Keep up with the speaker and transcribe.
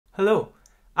Hello,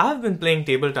 I have been playing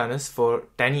table tennis for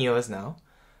 10 years now,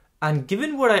 and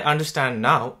given what I understand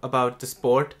now about the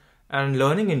sport and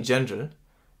learning in general,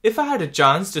 if I had a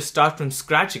chance to start from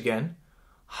scratch again,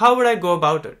 how would I go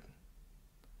about it?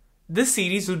 This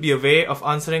series will be a way of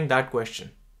answering that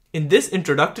question. In this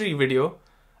introductory video,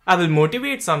 I will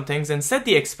motivate some things and set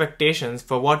the expectations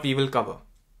for what we will cover.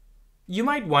 You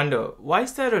might wonder, why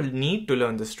is there a need to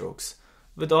learn the strokes?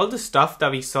 With all the stuff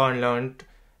that we saw and learned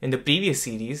in the previous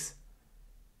series,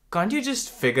 can't you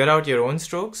just figure out your own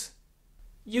strokes?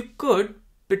 You could,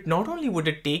 but not only would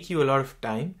it take you a lot of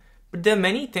time, but there are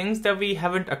many things that we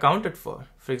haven't accounted for.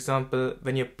 For example,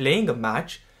 when you're playing a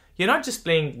match, you're not just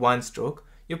playing one stroke,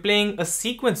 you're playing a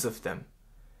sequence of them.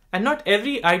 And not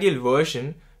every ideal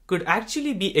version could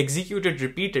actually be executed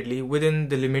repeatedly within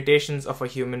the limitations of a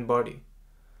human body.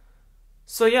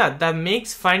 So yeah, that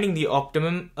makes finding the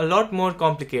optimum a lot more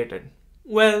complicated.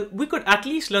 Well, we could at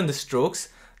least learn the strokes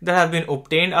that have been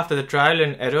obtained after the trial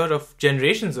and error of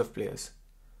generations of players.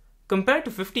 Compared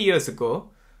to 50 years ago,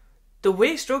 the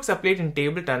way strokes are played in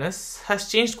table tennis has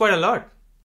changed quite a lot.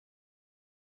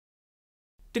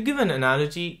 To give an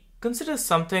analogy, consider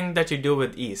something that you do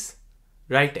with ease: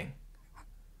 writing.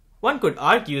 One could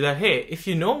argue that hey, if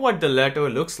you know what the letter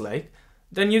looks like,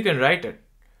 then you can write it.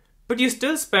 But you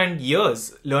still spend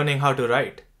years learning how to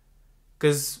write.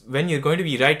 Because when you're going to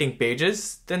be writing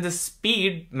pages, then the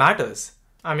speed matters.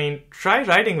 I mean, try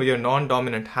writing with your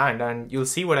non-dominant hand and you'll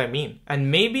see what I mean. And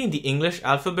maybe in the English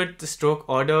alphabet, the stroke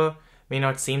order may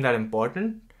not seem that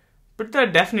important, but there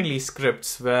are definitely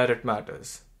scripts where it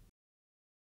matters.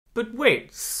 But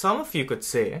wait, some of you could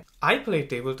say, I play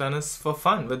table tennis for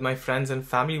fun with my friends and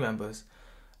family members.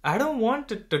 I don't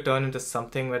want it to turn into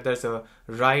something where there's a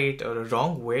right or a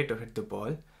wrong way to hit the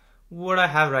ball. What I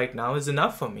have right now is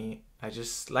enough for me. I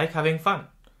just like having fun.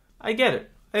 I get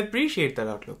it. I appreciate that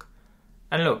outlook.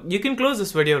 And look, you can close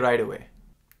this video right away.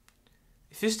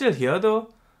 If you're still here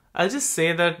though, I'll just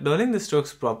say that learning the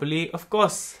strokes properly of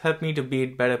course helped me to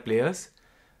beat better players,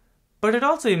 but it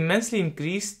also immensely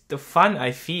increased the fun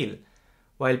I feel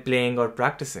while playing or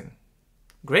practicing.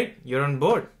 Great, you're on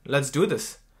board. Let's do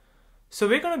this. So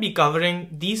we're going to be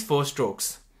covering these 4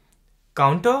 strokes: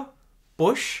 counter,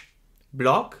 push,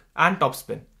 block, and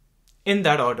topspin, in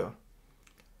that order.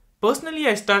 Personally,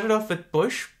 I started off with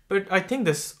push, but I think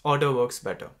this order works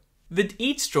better. With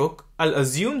each stroke, I'll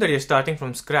assume that you're starting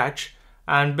from scratch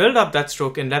and build up that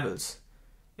stroke in levels.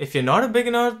 If you're not a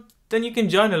beginner, then you can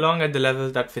join along at the level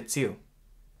that fits you.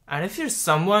 And if you're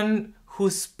someone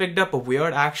who's picked up a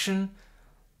weird action,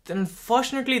 then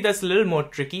unfortunately that's a little more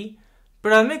tricky,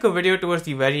 but I'll make a video towards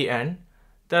the very end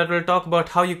that will talk about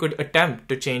how you could attempt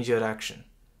to change your action.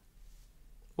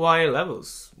 Why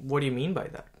levels? What do you mean by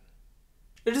that?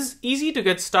 It is easy to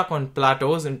get stuck on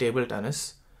plateaus in table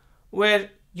tennis,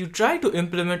 where you try to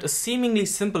implement a seemingly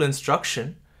simple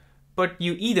instruction, but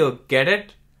you either get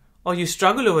it or you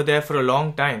struggle over there for a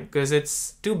long time because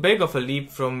it's too big of a leap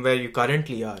from where you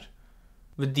currently are.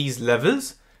 With these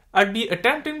levels, I'd be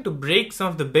attempting to break some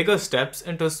of the bigger steps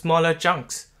into smaller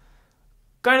chunks,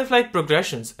 kind of like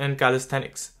progressions in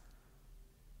calisthenics.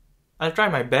 I'll try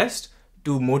my best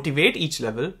to motivate each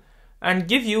level and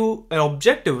give you an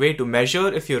objective way to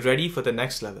measure if you're ready for the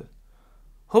next level.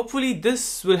 Hopefully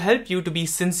this will help you to be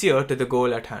sincere to the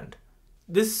goal at hand.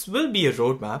 This will be a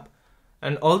roadmap,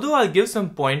 and although I'll give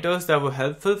some pointers that were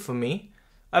helpful for me,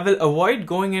 I will avoid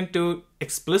going into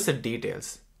explicit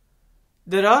details.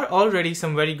 There are already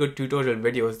some very good tutorial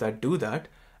videos that do that,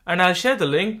 and I'll share the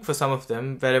link for some of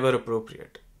them wherever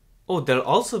appropriate. Oh, there'll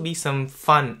also be some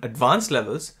fun advanced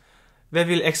levels where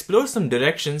we'll explore some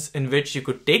directions in which you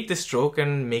could take the stroke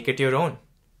and make it your own.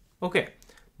 Okay,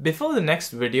 before the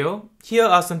next video, here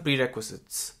are some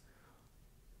prerequisites.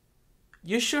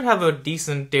 You should have a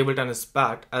decent table tennis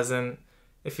bat, as in,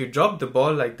 if you drop the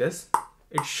ball like this,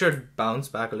 it should bounce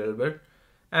back a little bit.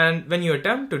 And when you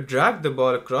attempt to drag the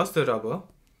ball across the rubber,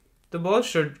 the ball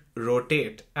should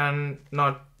rotate and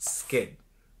not skid. It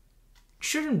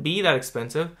shouldn't be that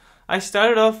expensive. I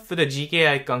started off with a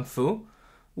GKI Kung Fu,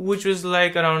 which was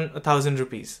like around 1,000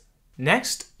 rupees.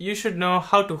 Next, you should know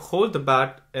how to hold the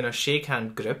bat in a shake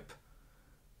hand grip.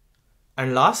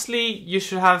 And lastly, you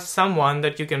should have someone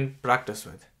that you can practice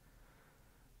with.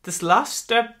 This last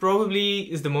step probably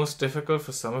is the most difficult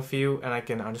for some of you, and I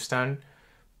can understand.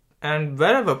 And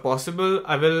wherever possible,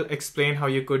 I will explain how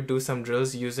you could do some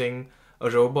drills using a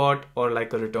robot or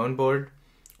like a return board.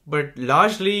 But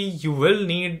largely, you will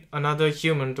need another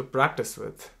human to practice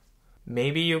with.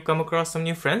 Maybe you come across some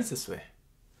new friends this way.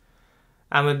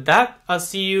 And with that, I'll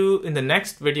see you in the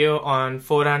next video on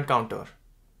forehand counter.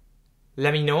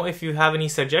 Let me know if you have any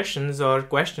suggestions or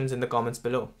questions in the comments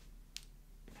below.